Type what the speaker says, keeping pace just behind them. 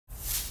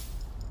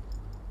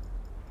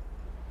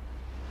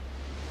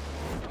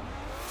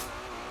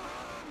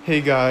Hey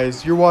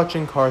guys, you're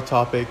watching Car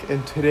Topic,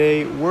 and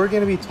today we're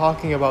going to be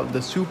talking about the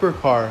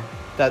supercar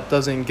that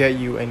doesn't get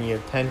you any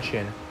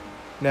attention.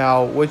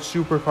 Now, which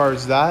supercar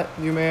is that,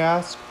 you may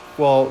ask?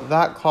 Well,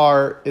 that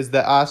car is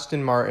the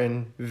Aston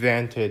Martin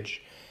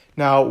Vantage.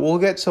 Now, we'll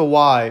get to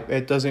why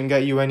it doesn't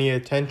get you any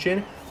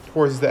attention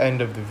towards the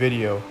end of the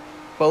video.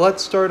 But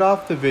let's start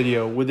off the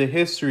video with the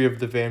history of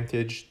the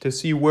Vantage to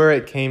see where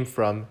it came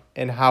from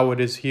and how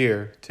it is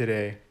here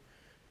today.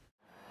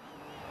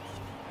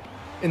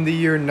 In the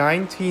year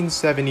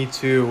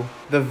 1972,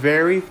 the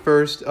very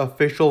first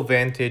official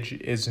Vantage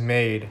is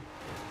made.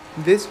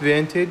 This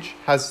Vantage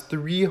has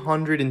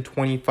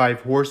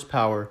 325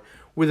 horsepower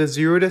with a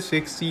 0 to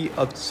 60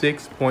 of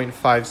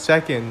 6.5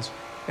 seconds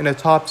and a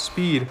top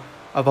speed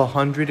of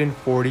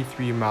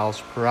 143 miles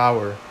per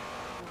hour.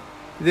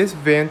 This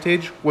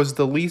Vantage was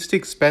the least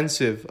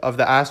expensive of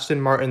the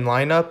Aston Martin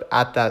lineup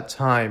at that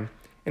time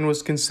and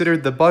was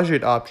considered the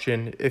budget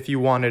option if you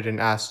wanted an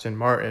Aston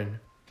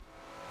Martin.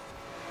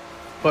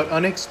 But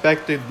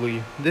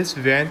unexpectedly, this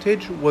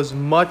Vantage was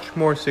much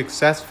more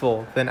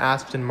successful than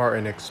Aston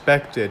Martin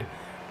expected,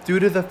 due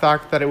to the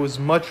fact that it was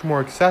much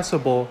more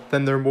accessible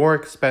than their more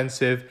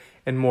expensive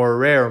and more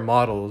rare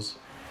models.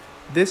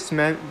 This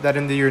meant that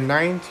in the year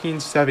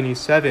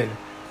 1977,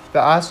 the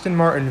Aston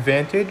Martin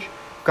Vantage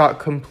got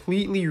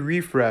completely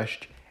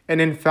refreshed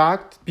and in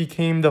fact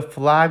became the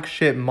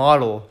flagship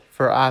model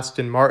for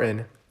Aston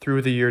Martin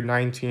through the year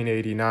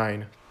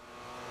 1989.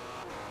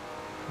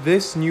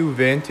 This new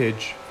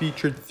Vantage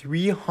featured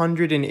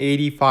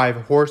 385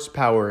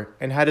 horsepower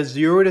and had a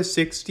 0 to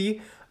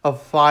 60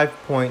 of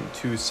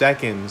 5.2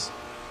 seconds.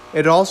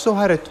 It also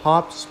had a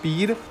top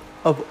speed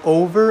of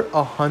over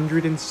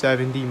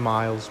 170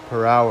 miles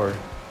per hour.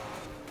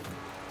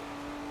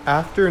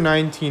 After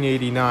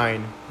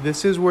 1989,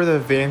 this is where the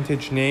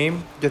Vantage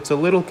name gets a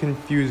little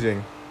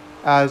confusing,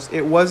 as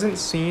it wasn't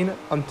seen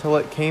until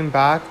it came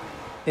back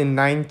in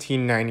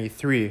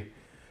 1993,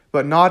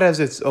 but not as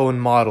its own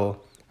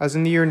model. As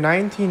in the year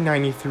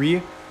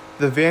 1993,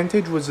 the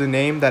Vantage was the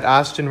name that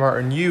Aston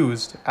Martin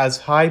used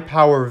as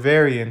high-power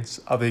variants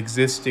of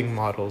existing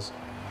models.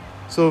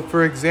 So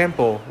for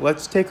example,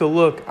 let's take a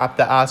look at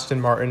the Aston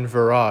Martin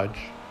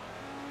Vantage.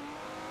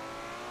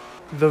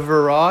 The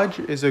Vantage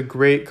is a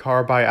great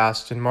car by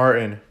Aston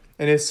Martin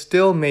and is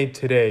still made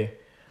today,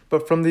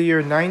 but from the year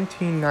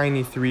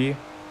 1993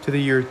 to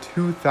the year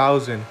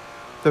 2000,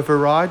 the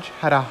Vantage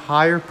had a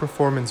higher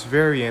performance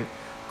variant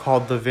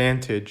called the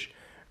Vantage.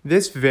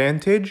 This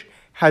Vantage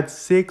had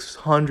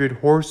 600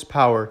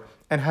 horsepower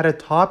and had a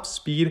top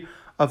speed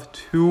of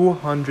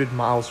 200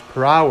 miles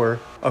per hour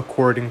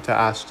according to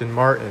Aston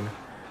Martin.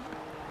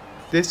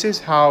 This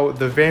is how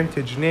the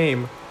Vantage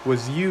name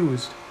was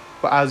used,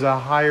 but as a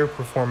higher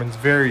performance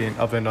variant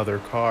of another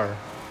car.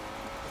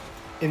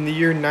 In the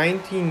year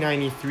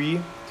 1993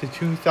 to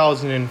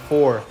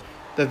 2004,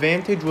 the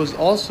Vantage was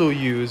also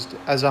used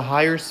as a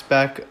higher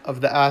spec of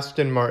the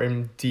Aston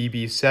Martin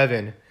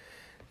DB7.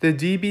 The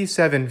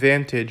DB7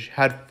 Vantage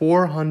had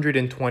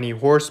 420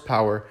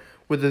 horsepower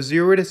with a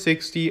 0 to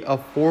 60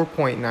 of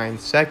 4.9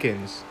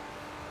 seconds.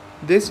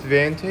 This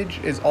Vantage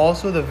is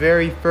also the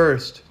very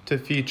first to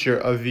feature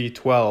a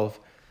V12,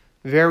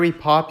 very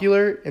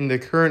popular in the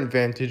current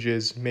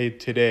Vantages made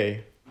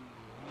today.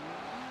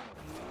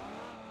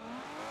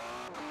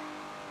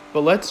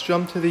 But let's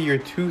jump to the year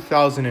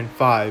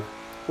 2005,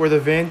 where the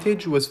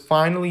Vantage was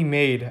finally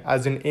made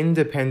as an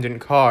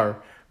independent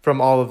car from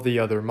all of the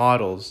other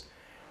models.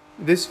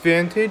 This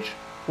Vantage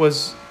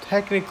was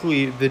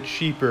technically the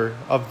cheaper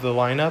of the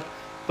lineup,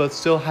 but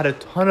still had a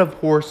ton of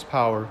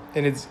horsepower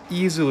and is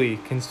easily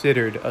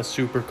considered a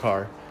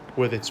supercar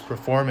with its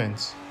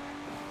performance.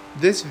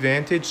 This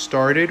Vantage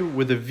started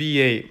with a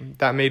V8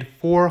 that made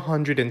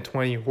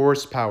 420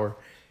 horsepower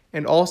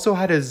and also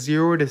had a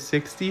 0 to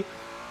 60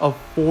 of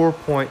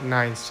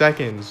 4.9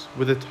 seconds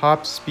with a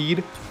top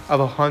speed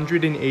of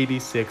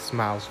 186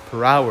 miles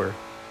per hour.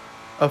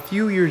 A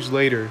few years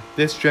later,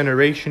 this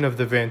generation of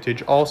the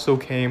Vantage also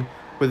came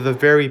with the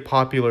very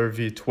popular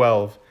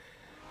V12.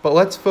 But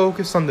let's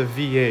focus on the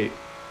V8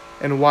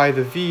 and why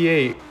the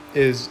V8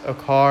 is a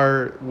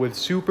car with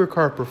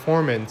supercar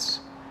performance,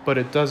 but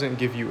it doesn't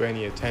give you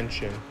any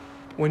attention.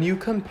 When you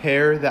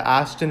compare the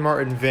Aston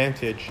Martin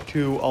Vantage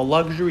to a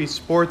luxury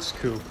sports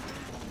coupe,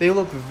 they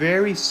look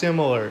very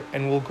similar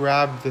and will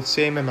grab the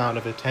same amount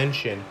of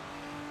attention.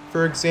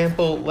 For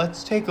example,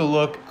 let's take a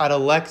look at a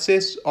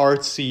Lexus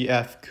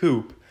RCF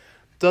coupe.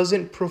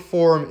 Doesn't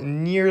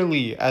perform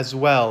nearly as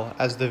well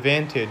as the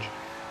Vantage,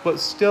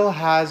 but still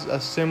has a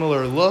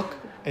similar look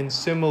and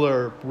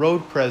similar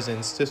road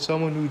presence to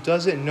someone who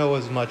doesn't know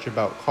as much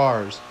about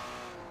cars.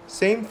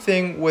 Same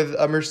thing with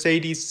a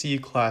Mercedes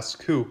C-Class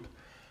coupe.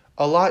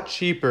 A lot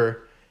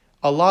cheaper,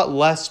 a lot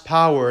less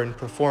power and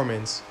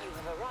performance,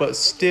 but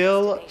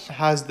still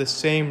has the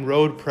same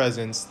road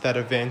presence that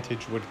a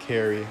Vantage would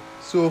carry.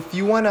 So if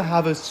you want to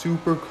have a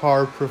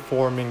supercar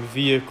performing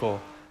vehicle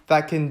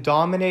that can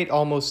dominate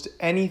almost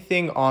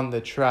anything on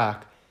the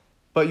track,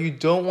 but you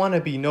don't want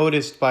to be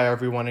noticed by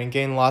everyone and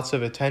gain lots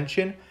of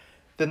attention,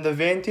 then the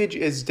Vantage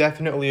is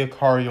definitely a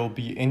car you'll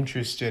be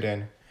interested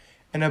in.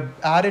 And an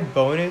added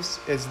bonus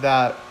is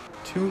that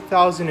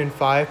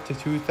 2005 to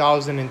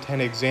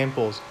 2010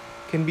 examples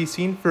can be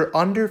seen for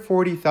under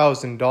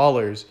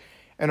 $40,000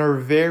 and are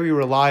very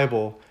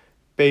reliable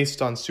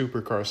based on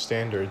supercar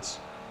standards.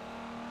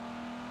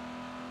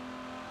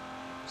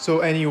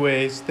 So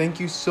anyways, thank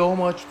you so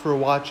much for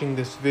watching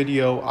this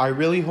video. I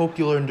really hope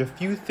you learned a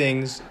few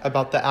things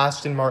about the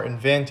Aston Martin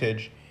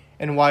Vantage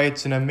and why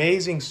it's an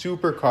amazing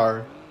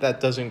supercar that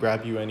doesn't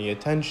grab you any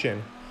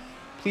attention.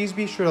 Please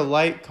be sure to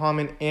like,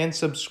 comment, and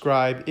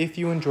subscribe if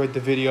you enjoyed the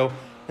video,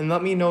 and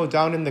let me know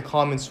down in the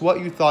comments what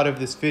you thought of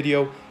this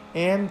video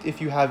and if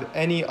you have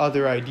any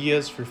other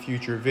ideas for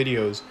future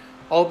videos.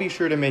 I'll be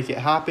sure to make it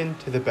happen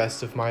to the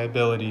best of my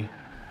ability.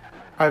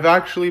 I've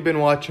actually been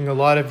watching a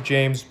lot of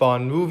James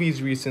Bond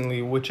movies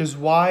recently, which is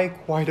why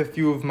quite a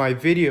few of my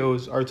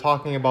videos are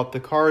talking about the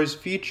cars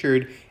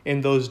featured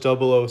in those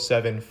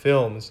 007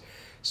 films.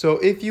 So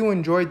if you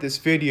enjoyed this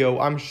video,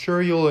 I'm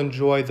sure you'll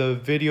enjoy the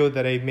video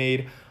that I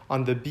made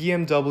on the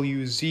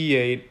BMW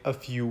Z8 a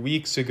few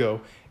weeks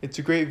ago. It's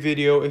a great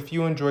video. If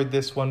you enjoyed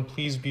this one,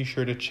 please be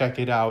sure to check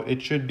it out.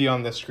 It should be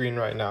on the screen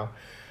right now.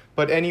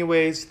 But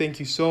anyways, thank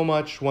you so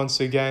much once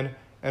again,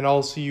 and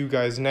I'll see you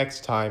guys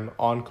next time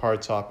on Car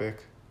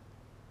Topic.